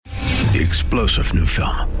the explosive new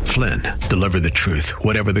film, Flynn, Deliver the Truth,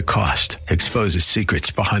 Whatever the Cost, exposes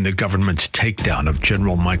secrets behind the government's takedown of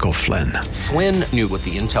General Michael Flynn. Flynn knew what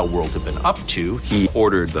the intel world had been up to. He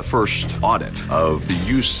ordered the first audit of the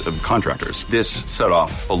use of contractors. This set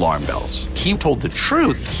off alarm bells. He told the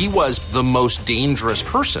truth. He was the most dangerous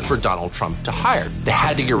person for Donald Trump to hire. They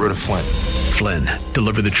had to get rid of Flynn. Flynn,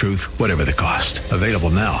 Deliver the Truth, Whatever the Cost. Available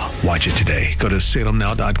now. Watch it today. Go to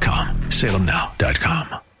salemnow.com.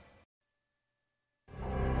 salemnow.com.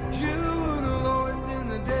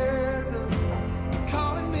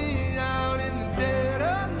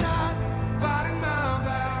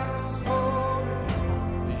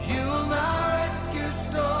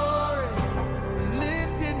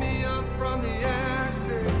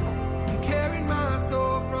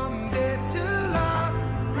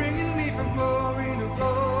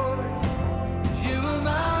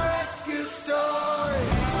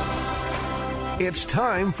 It's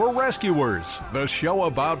time for Rescuers, the show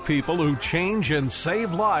about people who change and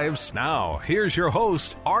save lives. Now, here's your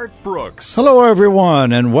host, Art Brooks. Hello,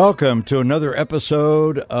 everyone, and welcome to another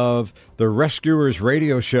episode of the Rescuers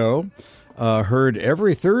Radio Show, heard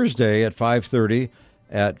every Thursday at 5:30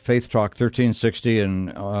 at Faith Talk 1360 and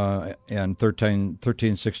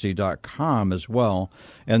 1360.com as well.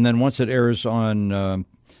 And then once it airs on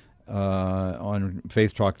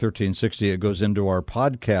Faith Talk 1360, it goes into our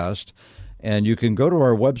podcast. And you can go to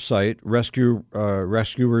our website,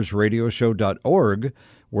 rescuersradioshow.org,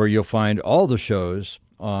 where you'll find all the shows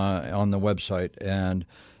on the website. And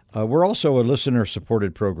we're also a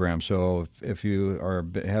listener-supported program, so if you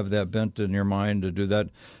have that bent in your mind to do that,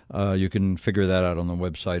 you can figure that out on the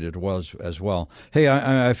website as well. Hey,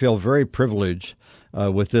 I feel very privileged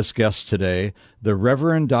with this guest today, the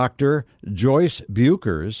Reverend Dr. Joyce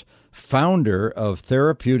Buchers, founder of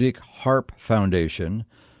Therapeutic Harp Foundation,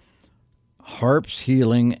 Harps,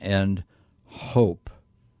 Healing, and Hope.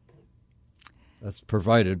 That's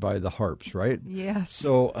provided by the harps, right? Yes.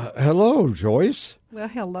 So, hello, Joyce. Well,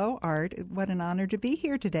 hello, Art. What an honor to be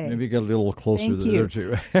here today. Maybe get a little closer Thank there, you.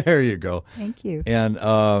 too. There you go. Thank you. And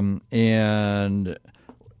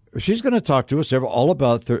she's going to talk to us all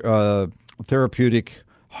about therapeutic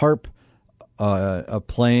harp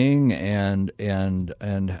playing and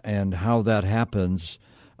how that happens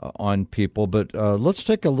on people. But let's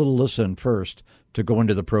take a little listen first to go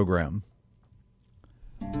into the program.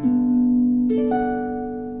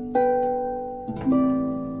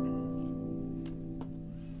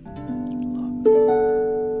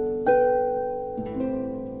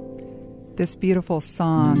 This beautiful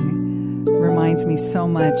song reminds me so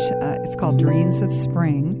much. It's called Dreams of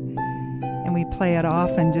Spring, and we play it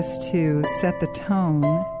often just to set the tone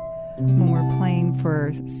when we're playing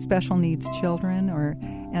for special needs children or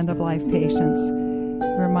end-of-life patients.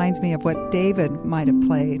 It reminds me of what David might have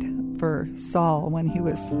played for Saul when he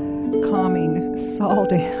was calming Saul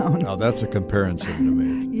down. Oh, that's a comparison to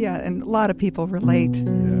me. Yeah, and a lot of people relate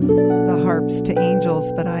the harps to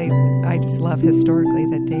angels, but I just love historically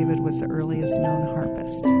that David was the earliest known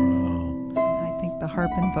harpist. Oh. I think the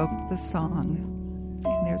harp invoked the song,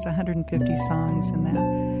 and there's 150 songs in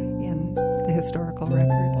the historical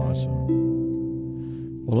record.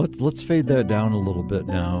 Awesome. Well, let's fade that down a little bit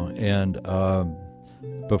now, and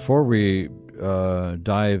before we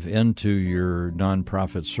dive into your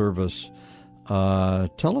nonprofit service,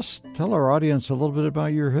 tell our audience a little bit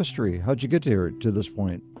about your history. How'd you get to this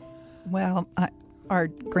point? Well, our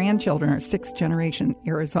grandchildren are sixth-generation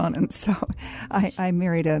Arizonans, so I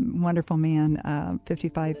married a wonderful man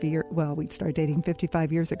 55 years. Well, we started dating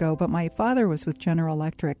 55 years ago, but my father was with General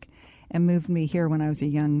Electric and moved me here when I was a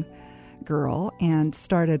young girl and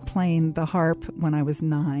started playing the harp when I was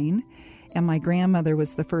 9. And my grandmother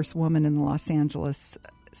was the first woman in the Los Angeles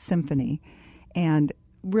Symphony and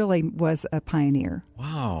really was a pioneer.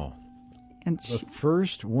 Wow. And the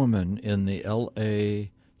first woman in the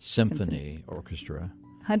L.A. Symphony Orchestra.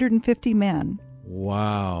 150 men.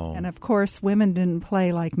 Wow. And, of course, women didn't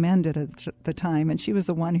play like men did at the time. And she was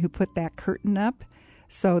the one who put that curtain up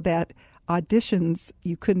so that auditions,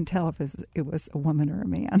 you couldn't tell if it was a woman or a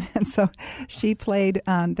man. And so she played,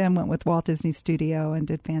 then went with Walt Disney Studio and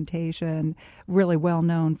did Fantasia, and really well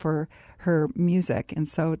known for her music. And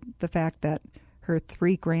so the fact that her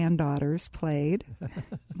 3 granddaughters played,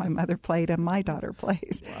 my mother played, and my daughter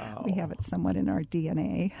plays. Wow. We have it somewhat in our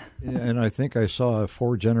DNA. Yeah, and I think I saw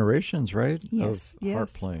 4 generations, right? Yes, of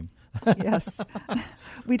harp playing. Yes.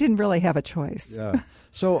 We didn't really have a choice. Yeah.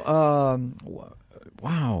 So,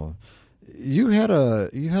 wow. You had a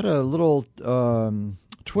little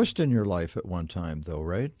twist in your life at one time, though,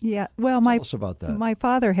 right? Yeah. Well, Tell us about that. My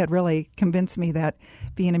father had really convinced me that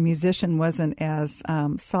being a musician wasn't as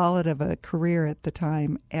solid of a career at the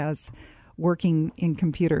time as working in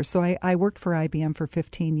computers. So I worked for IBM for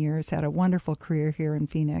 15 years, had a wonderful career here in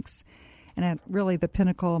Phoenix. And at really the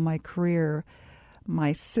pinnacle of my career,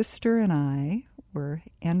 my sister and I were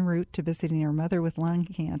en route to visiting our mother with lung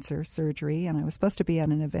cancer surgery, and I was supposed to be at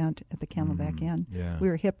an event at the Camelback Inn. Yeah. We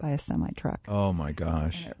were hit by a semi-truck. Oh, my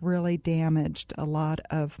gosh. And it really damaged a lot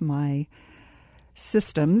of my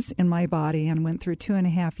systems in my body and went through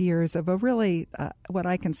 2.5 years of a really, what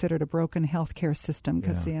I considered a broken healthcare system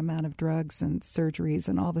because the amount of drugs and surgeries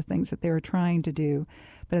and all the things that they were trying to do.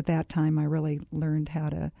 But at that time, I really learned how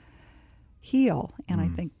to heal, and I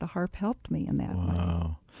think the harp helped me in that way.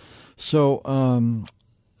 Wow. So,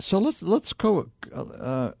 let's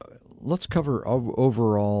cover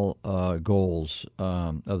overall goals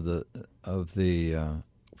of the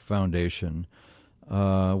foundation.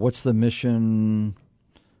 What's the mission?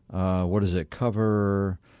 What does it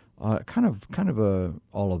cover? Kind of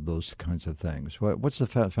all of those kinds of things. What's the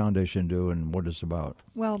foundation do, and what is it about?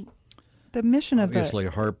 Well, the mission of obviously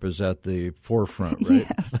harp is at the forefront, right?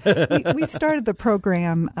 Yes. we started the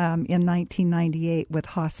program in 1998 with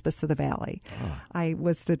Hospice of the Valley. I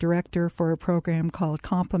was the director for a program called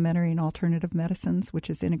Complementary and Alternative Medicines, which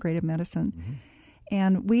is integrative medicine.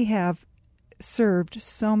 And we have served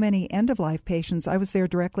so many end-of-life patients. I was there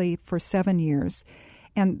directly for 7 years.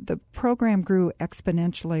 And the program grew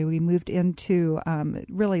exponentially. We moved into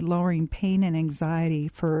really lowering pain and anxiety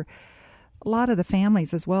for a lot of the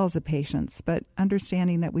families as well as the patients, but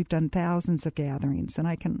understanding that we've done thousands of gatherings. And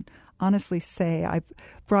I can honestly say I've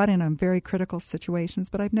brought in very critical situations,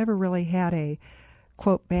 but I've never really had a,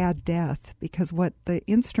 quote, bad death, because what the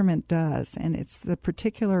instrument does, and it's the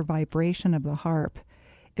particular vibration of the harp,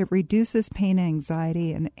 it reduces pain and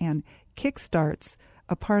anxiety and kickstarts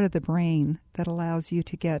a part of the brain that allows you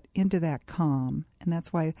to get into that calm. And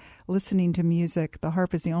that's why listening to music, the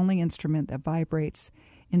harp is the only instrument that vibrates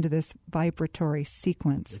into this vibratory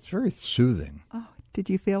sequence. It's very soothing. Oh, did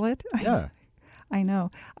you feel it? Yeah. I know.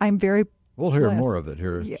 I'm very We'll hear blessed. more of it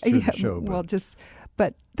here through the show.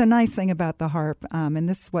 But the nice thing about the harp, and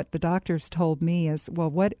this is what the doctors told me, is, well,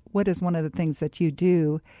 what is one of the things that you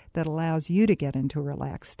do that allows you to get into a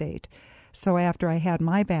relaxed state? So after I had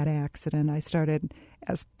my bad accident, I started,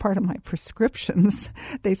 as part of my prescriptions,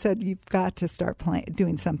 they said, you've got to start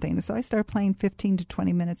doing something. So I started playing 15 to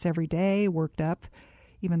 20 minutes every day, worked up,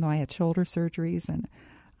 even though I had shoulder surgeries and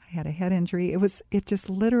I had a head injury. It just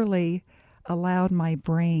literally allowed my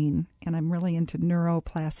brain, and I'm really into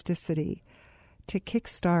neuroplasticity, to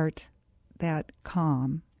kickstart that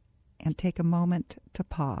calm and take a moment to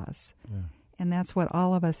pause. Yeah. And that's what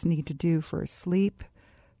all of us need to do for sleep,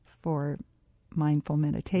 for mindful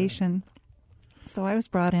meditation. Yeah. So I was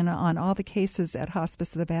brought in on all the cases at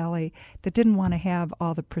Hospice of the Valley that didn't want to have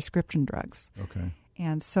all the prescription drugs. Okay.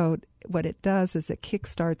 And so what it does is it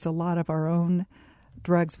kickstarts a lot of our own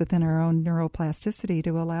drugs within our own neuroplasticity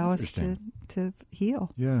to allow us to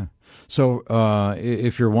heal. Yeah. So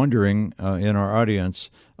if you're wondering, in our audience,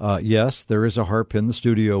 yes, there is a harp in the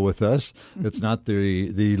studio with us. It's not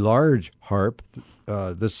the large harp.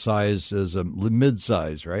 This size is a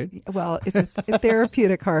mid-size, right? Well, it's a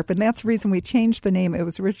therapeutic harp, and that's the reason we changed the name. It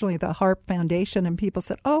was originally the Harp Foundation, and people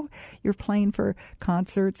said, oh, you're playing for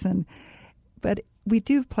concerts, but we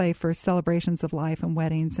do play for celebrations of life and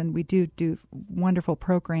weddings, and we do wonderful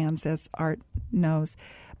programs, as Art knows.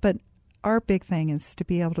 But our big thing is to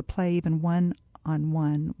be able to play even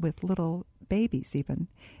one-on-one with little babies even.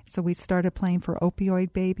 So we started playing for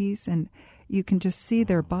opioid babies, and you can just see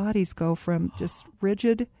their bodies go from just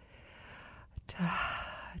rigid to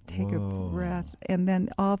take a breath. And then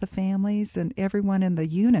all the families and everyone in the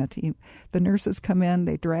unit, the nurses come in,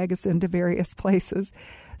 they drag us into various places.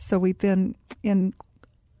 So we've been in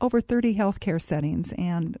over 30 healthcare settings,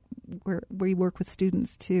 and we work with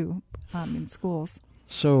students too in schools.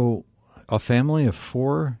 So a family of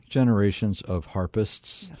 4 generations of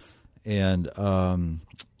harpists. Yes. And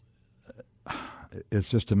it's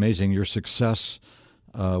just amazing. Your success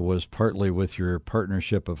was partly with your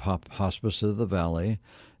partnership of Hospice of the Valley,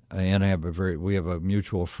 and we have a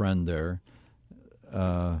mutual friend there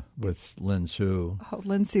with Lynn Sue. Oh,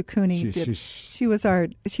 Lynn Sue Cooney did. She was our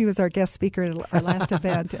guest speaker at our last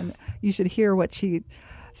event, and you should hear what she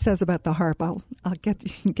says about the harp. I'll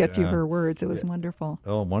get you her words. It was wonderful.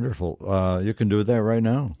 Oh, wonderful! You can do that right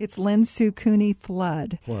now. It's Lynn Sue Cooney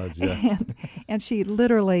Flood. Yeah. And she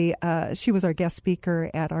literally she was our guest speaker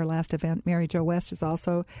at our last event. Mary Jo West has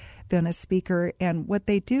also been a speaker, and what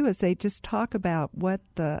they do is they just talk about what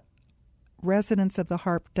the resonance of the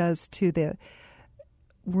harp does to the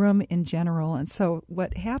room in general. And so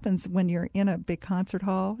what happens when you're in a big concert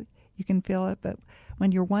hall, you can feel it, but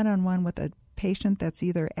when you're one-on-one with a patient that's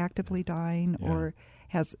either actively dying or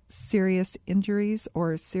has serious injuries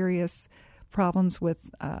or serious problems with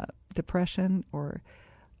depression or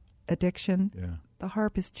addiction, the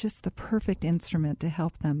harp is just the perfect instrument to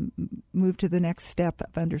help them move to the next step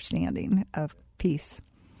of understanding of peace.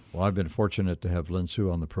 Well, I've been fortunate to have Lynn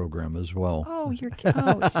Sue on the program as well. Oh,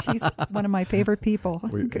 she's one of my favorite people.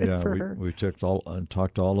 Good for her. We talked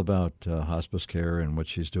all about hospice care and what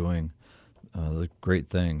she's doing, the great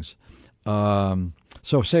things.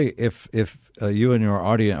 So, say if you and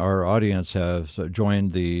our audience have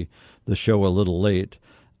joined the show a little late,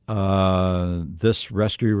 this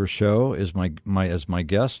Rescuer show is my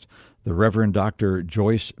guest, the Reverend Dr.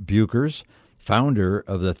 Joyce Buchers, founder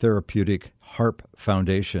of the Therapeutic Harp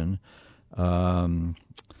Foundation. And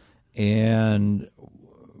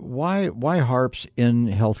why harps in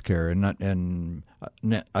healthcare? And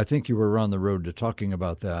I think you were on the road to talking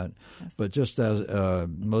about that. Yes. But just as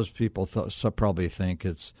most people probably think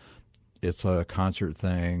it's a concert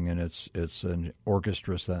thing and it's an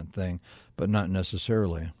orchestra thing, but not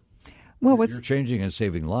necessarily. Well, you're changing and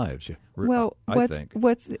saving lives. Well, I think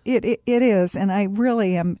it is, and I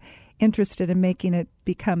really am interested in making it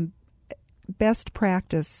become best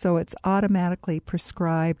practice, so it's automatically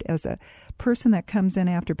prescribed as a person that comes in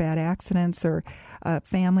after bad accidents or a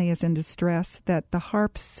family is in distress, that the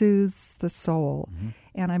harp soothes the soul. Mm-hmm.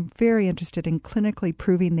 And I'm very interested in clinically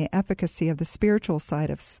proving the efficacy of the spiritual side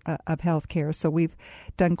of healthcare. So we've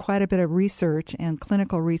done quite a bit of research and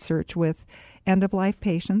clinical research with end-of-life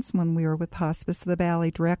patients when we were with Hospice of the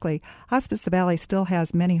Valley directly. Hospice of the Valley still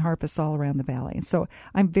has many harpists all around the valley. And so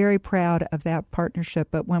I'm very proud of that partnership.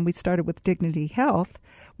 But when we started with Dignity Health,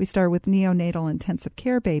 we started with neonatal intensive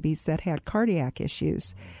care babies that had cardiac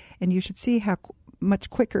issues. And you should see how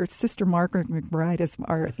much quicker. Sister Margaret McBride is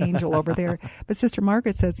our angel over there. But Sister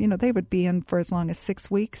Margaret says, they would be in for as long as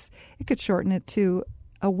 6 weeks. It could shorten it to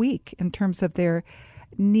a week in terms of their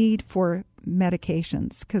need for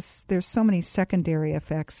medications, because there's so many secondary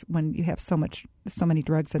effects when you have so many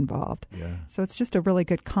drugs involved. Yeah. So it's just a really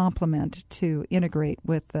good complement to integrate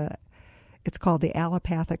with it's called the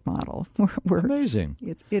allopathic model. Amazing.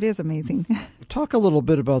 It is amazing. Talk a little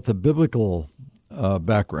bit about the biblical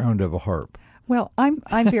background of a harp. Well, I'm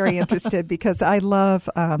very interested because I love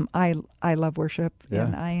worship,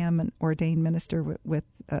 and I am an ordained minister with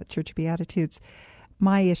Church of Beatitudes.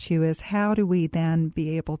 My issue is, how do we then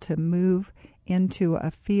be able to move into a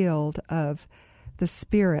field of the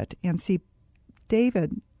Spirit and see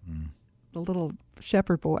David, the little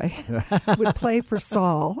shepherd boy, would play for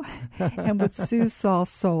Saul and would soothe Saul's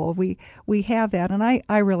soul. We have that, and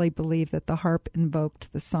I really believe that the harp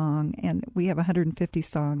invoked the song, and we have 150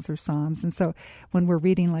 songs or psalms. And so when we're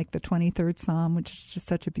reading like the 23rd Psalm, which is just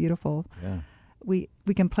such a beautiful, we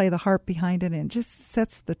can play the harp behind it, and it just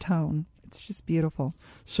sets the tone. It's just beautiful.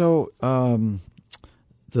 So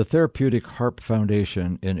the Therapeutic Harp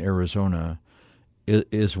Foundation in Arizona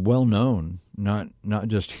is well known, not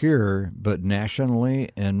just here, but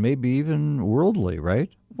nationally and maybe even worldly, right?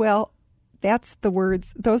 Well, those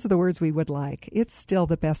are the words we would like. It's still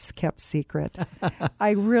the best kept secret.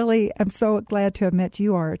 I really am so glad to have met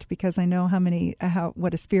you, Art, because I know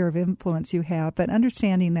what a sphere of influence you have. But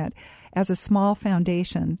understanding that as a small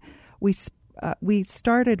foundation, we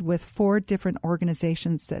started with 4 different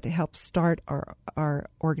organizations that helped start our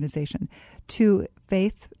organization: 2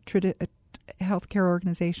 faith healthcare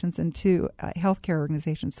organizations and 2 healthcare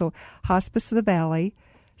organizations. So Hospice of the Valley,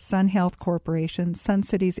 Sun Health Corporation, Sun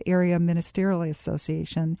Cities Area Ministerial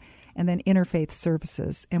Association, and then Interfaith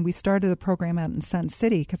Services. And we started the program out in Sun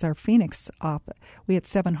City because our Phoenix we had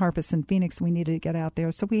 7 harpists in Phoenix. We needed to get out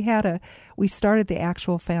there. So we started the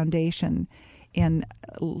actual foundation in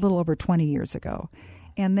a little over 20 years ago.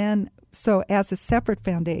 And then, so as a separate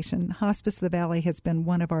foundation, Hospice of the Valley has been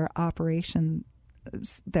one of our operations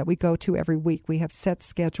that we go to every week. We have set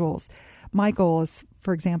schedules. My goal is,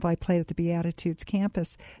 for example, I played at the Beatitudes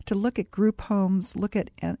campus, to look at group homes, look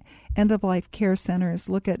at end-of-life care centers,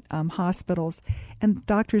 look at hospitals, and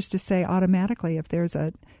doctors to say automatically if there's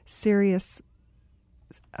a serious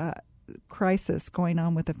crisis going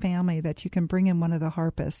on with a family, that you can bring in one of the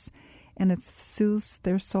harpists. And it soothes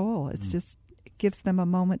their soul. It gives them a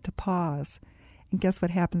moment to pause. And guess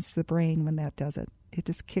what happens to the brain when that does it? It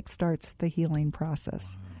just kickstarts the healing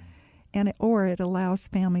process. Wow. Or it allows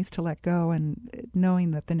families to let go, and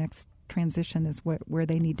knowing that the next transition is where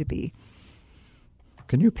they need to be.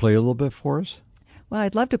 Can you play a little bit for us? Well,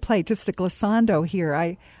 I'd love to play just a glissando here.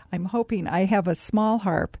 I'm hoping I have a small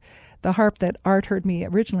harp the harp that Art heard me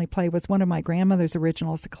originally play was one of my grandmother's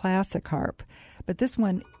originals, a classic harp. But this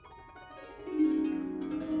one...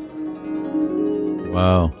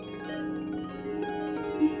 Wow.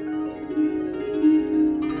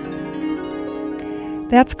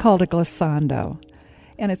 That's called a glissando.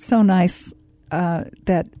 And it's so nice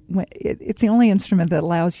that it's the only instrument that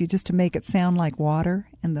allows you just to make it sound like water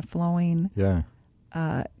and the flowing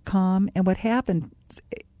calm. And what happened,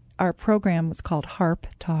 our program was called Harp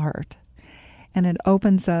to Heart. And it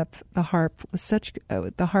opens up the harp with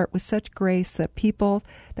such grace that people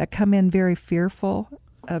that come in very fearful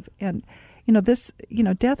of, and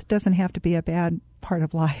death doesn't have to be a bad part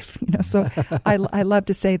of life, So I love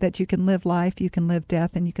to say that you can live life, you can live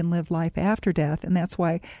death, and you can live life after death. And that's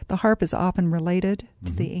why the harp is often related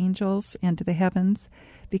to the angels and to the heavens,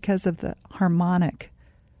 because of the harmonic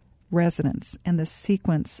resonance and the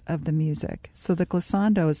sequence of the music. So the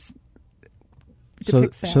glissando is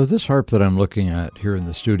depicts that. So this harp that I'm looking at here in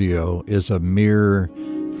the studio is a mere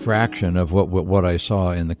fraction of what I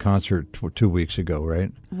saw in the concert 2 weeks ago,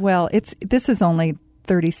 right? Well, this is only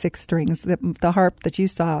 36 strings. The harp that you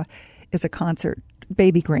saw is a concert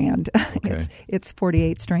baby grand. Okay. It's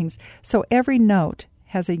 48 strings. So every note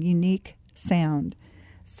has a unique sound.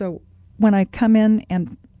 So when I come in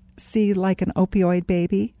and see like an opioid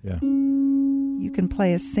baby, you can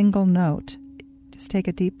play a single note. Just take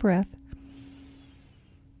a deep breath.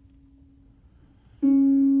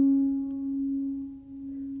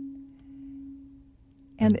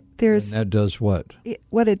 And that does what?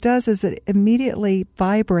 What it does is it immediately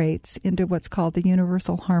vibrates into what's called the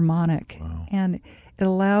universal harmonic. Wow. And it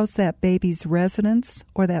allows that baby's resonance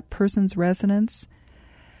or that person's resonance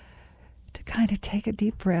to kind of take a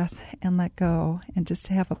deep breath and let go and just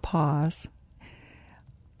have a pause.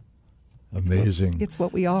 Amazing. It's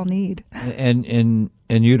what we all need. And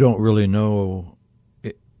you don't really know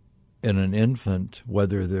in an infant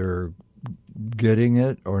whether they're getting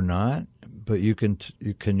it or not, but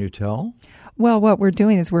can you tell? Well, what we're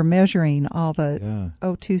doing is we're measuring all the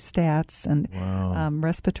O2 stats and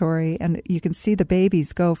respiratory, and you can see the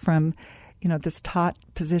babies go from, this taut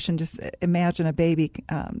position. Just imagine a baby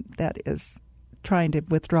that is trying to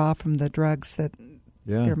withdraw from the drugs that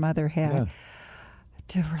their mother had,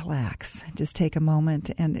 to relax, just take a moment,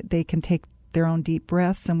 and they can take their own deep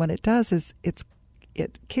breaths. And what it does is it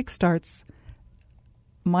kickstarts.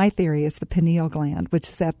 My theory is the pineal gland, which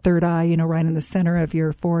is that third eye, right in the center of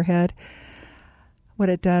your forehead. What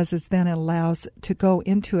it does is then it allows to go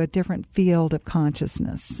into a different field of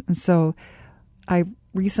consciousness. And so I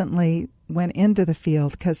recently went into the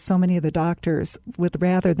field because so many of the doctors would,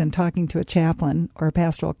 rather than talking to a chaplain or a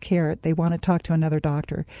pastoral care, they want to talk to another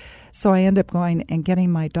doctor. So I end up going and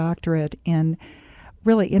getting my doctorate in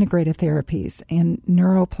really integrative therapies and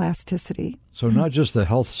neuroplasticity. So not just the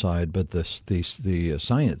health side, but the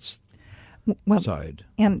science side.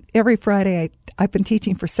 And every Friday, I've been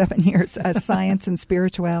teaching for 7 years a science and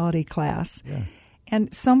spirituality class. Yeah.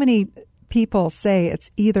 And so many people say it's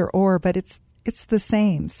either or, but it's the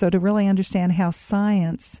same. So to really understand how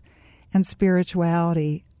science and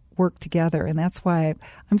spirituality work together, and that's why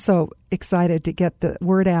I'm so excited to get the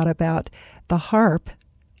word out about the harp,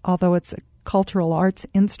 although it's a cultural arts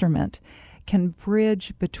instrument, can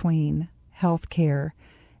bridge between healthcare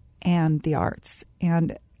and the arts.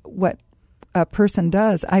 And what a person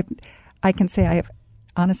does, I can say I have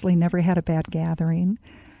honestly never had a bad gathering.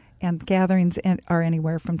 And gatherings are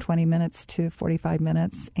anywhere from 20 minutes to 45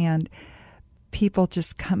 minutes. And people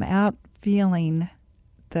just come out feeling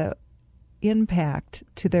the impact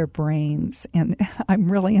to their brains. And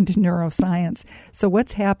I'm really into neuroscience. So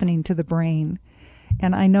what's happening to the brain?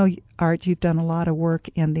 And I know, Art, you've done a lot of work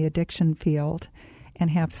in the addiction field and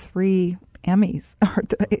have 3 Emmys, or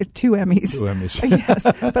 2 Emmys. 2 Emmys. Yes,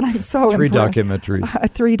 but I'm so 3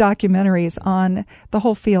 documentaries. 3 documentaries on the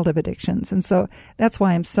whole field of addictions. And so that's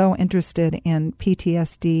why I'm so interested in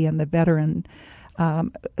PTSD and the veteran,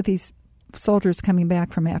 these soldiers coming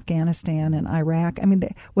back from Afghanistan and Iraq. I mean,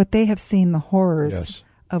 what they have seen, the horrors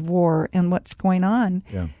of war and what's going on.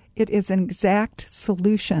 Yeah. It is an exact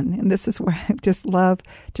solution, and this is where I just love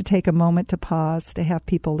to take a moment to pause, to have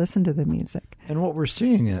people listen to the music. And what we're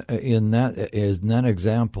seeing in that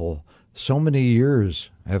example, so many years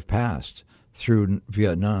have passed through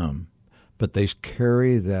Vietnam, but they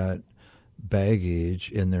carry that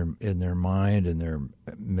baggage in their mind and their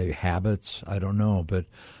maybe habits. I don't know, but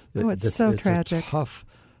it's so tragic.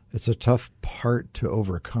 It's a tough part to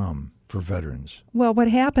overcome for veterans. Well, what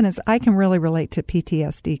happened is I can really relate to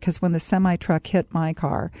PTSD because when the semi-truck hit my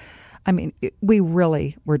car, I mean, we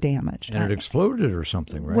really were damaged. And it exploded or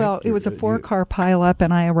something, right? Well, it was a 4-car pileup,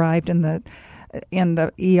 and I arrived in the in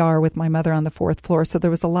the ER with my mother on the 4th floor. So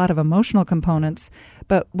there was a lot of emotional components.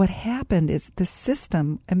 But what happened is the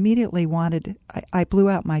system immediately wanted, I blew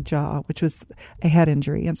out my jaw, which was a head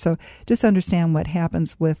injury. And so just understand what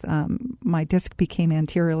happens with my disc became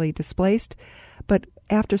anteriorly displaced. But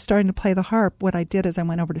after starting to play the harp, what I did is I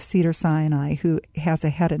went over to Cedars-Sinai, who has a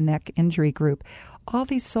head and neck injury group. All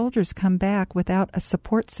these soldiers come back without a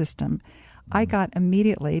support system. I got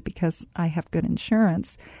immediately, because I have good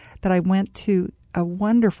insurance, that I went to a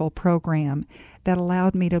wonderful program that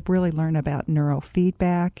allowed me to really learn about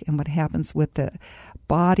neurofeedback and what happens with the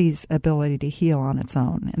body's ability to heal on its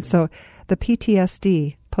own. And so the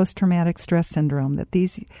PTSD, post-traumatic stress syndrome, that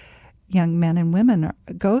these young men and women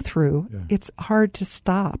go through, it's hard to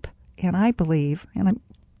stop. And I believe, and I'm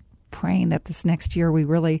praying that this next year we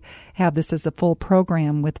really have this as a full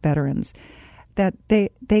program with veterans, that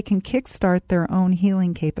they can kickstart their own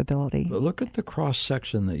healing capability. But look at the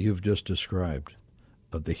cross-section that you've just described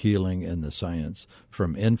of the healing and the science,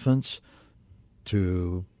 from infants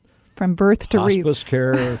to from birth to hospice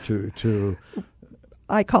care to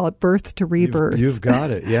I call it birth to rebirth. You've got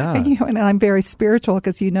it, yeah. And I'm very spiritual,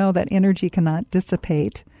 because you know that energy cannot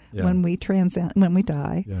dissipate when we when we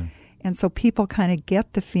die. Yeah. And so people kind of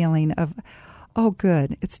get the feeling of, oh,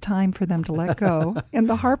 good, it's time for them to let go, and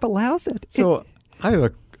the harp allows it. So I have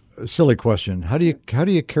a silly question. How do you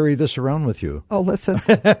carry this around with you? Oh, listen,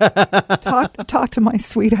 talk to my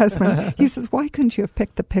sweet husband. He says, why couldn't you have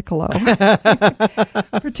picked the piccolo?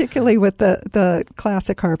 Particularly with the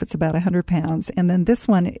classic harp, it's about 100 pounds. And then this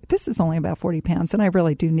is only about 40 pounds, and I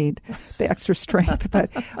really do need the extra strength. But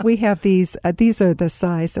we have these are the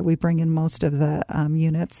size that we bring in most of the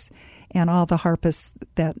units, and all the harpists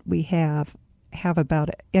that we have about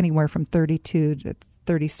anywhere from 32 to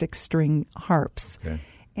 36 string harps. Okay.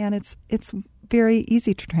 And it's very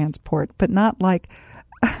easy to transport, but not like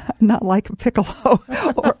a piccolo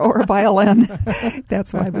or a violin.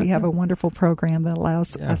 That's why we have a wonderful program that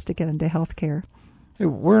allows us to get into healthcare. Hey,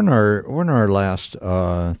 we're in our last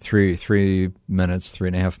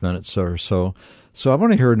 3.5 minutes or so. So I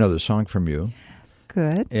want to hear another song from you.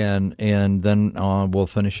 Good. And then we'll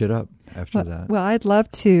finish it up after that. Well, I'd love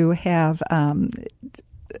to have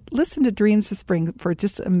listen to Dreams of Spring for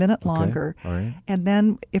just a minute longer. All right. And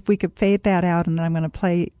then if we could fade that out, and then I'm going to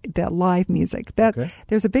play that live music.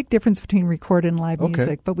 There's a big difference between recorded and live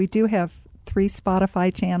music, but we do have 3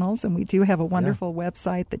 Spotify channels, and we do have a wonderful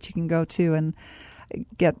website that you can go to and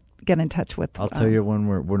get in touch with. I'll tell you when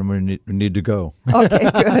we need to go. Okay,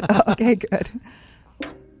 good. Okay, good.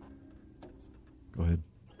 Go ahead.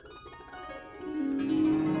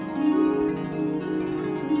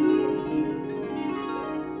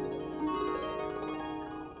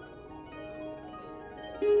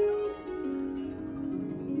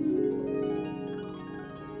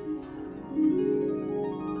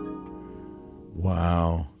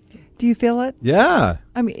 Wow. Do you feel it? Yeah.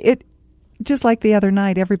 I mean, it just like the other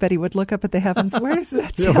night, everybody would look up at the heavens. Where is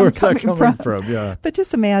that sound where's coming that coming from? Yeah. But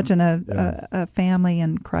just imagine a family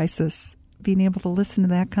in crisis being able to listen to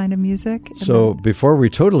that kind of music. So before we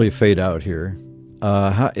totally fade out here,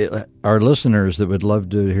 our listeners that would love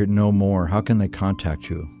to know more, how can they contact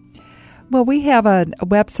you? Well, we have a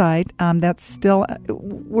website that's still,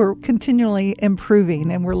 we're continually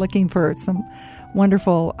improving, and we're looking for some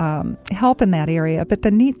wonderful help in that area. But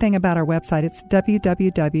the neat thing about our website, it's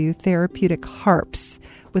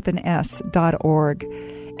www.therapeuticharps.org.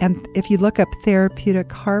 And if you look up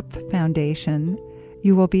Therapeutic Harp Foundation,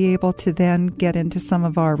 you will be able to then get into some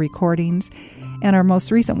of our recordings. And our most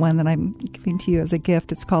recent one that I'm giving to you as a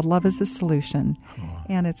gift, it's called Love is a Solution.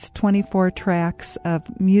 And it's 24 tracks of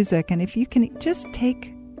music. And if you can just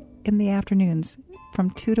take in the afternoons from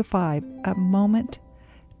 2 to 5 a moment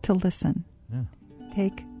to listen. Yeah.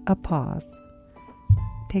 Take a pause.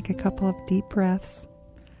 Take a couple of deep breaths.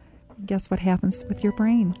 Guess what happens with your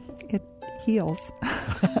brain? It heals.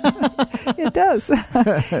 It does.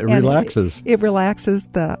 It relaxes. It relaxes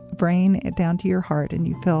the brain down to your heart, and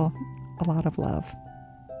you feel a lot of love.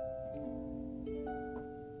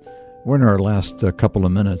 We're in our last couple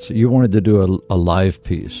of minutes. You wanted to do a live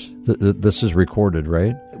piece. This is recorded,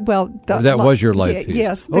 right? Well, that was your live piece.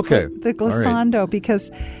 Yes. Okay. The glissando, right. Because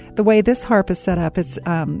the way this harp is set up, it's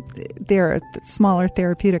they're smaller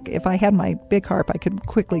therapeutic. If I had my big harp, I could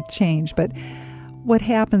quickly change. But what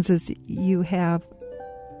happens is you have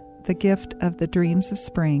the gift of the dreams of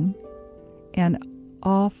spring, and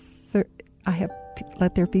I have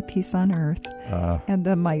Let There Be Peace on Earth. And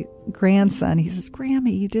then my grandson, he says,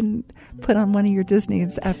 Grammy, you didn't put on one of your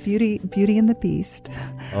Disneys, Beauty and the Beast.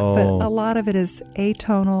 Oh. But a lot of it is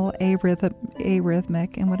atonal,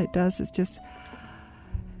 arrhythmic, and what it does is just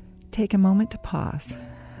take a moment to pause.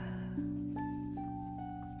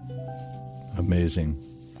 Amazing.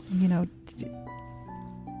 You know,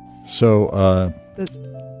 so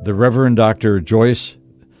the Reverend Dr. Joyce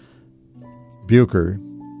Buchers,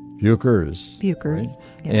 Buchers, right?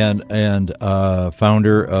 yes. and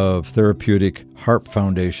founder of Therapeutic Harp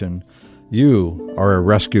Foundation. You are a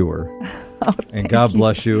rescuer. Oh, and God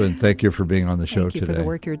bless you, and thank you for being on the show today. Thank you today. for the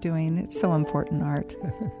work you're doing. It's so important, Art.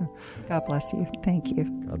 God bless you. Thank you.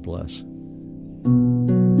 God bless.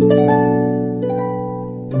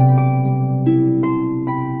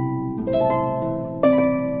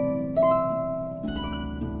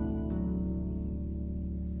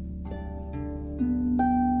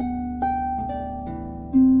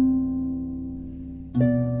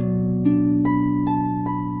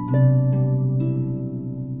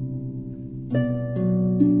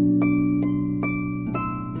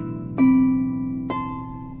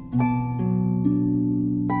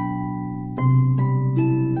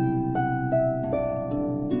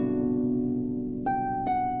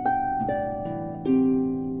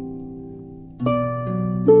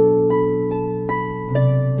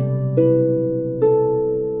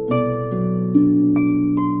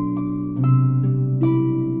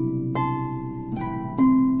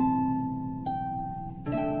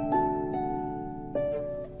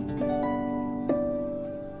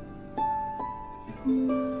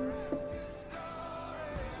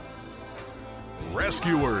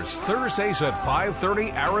 Rescuers, Thursdays at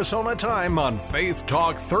 5:30 Arizona time on Faith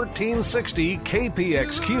Talk 1360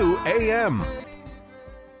 KPXQ AM.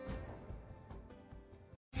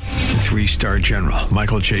 3-star General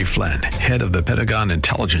Michael J. Flynn, head of the Pentagon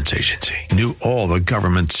Intelligence Agency, knew all the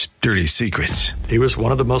government's dirty secrets. He was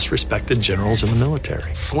one of the most respected generals in the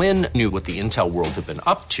military. Flynn knew what the intel world had been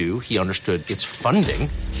up to. He understood its funding.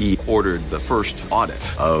 He ordered the first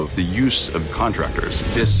audit of the use of contractors.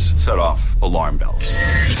 This set off alarm bells.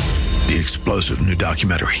 The explosive new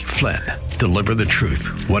documentary, Flynn, Deliver the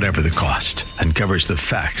Truth, Whatever the Cost, uncovers the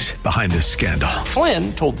facts behind this scandal.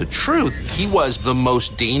 Flynn told the truth. He was the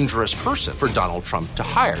most dangerous person for Donald Trump to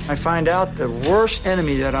hire. I find out the worst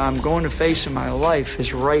enemy that I'm going to face in my life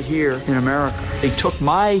is right here in America. They took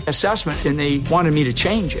my assessment and they wanted me to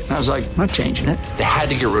change it. And I was like, I'm not changing it. They had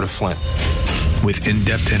to get rid of Flynn. With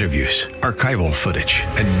in-depth interviews, archival footage,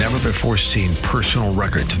 and never-before-seen personal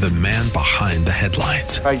records of the man behind the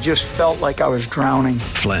headlines. I just felt like I was drowning.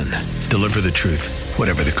 Flynn, Deliver the Truth,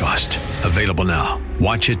 Whatever the Cost. Available now.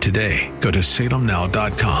 Watch it today. Go to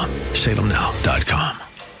salemnow.com. salemnow.com.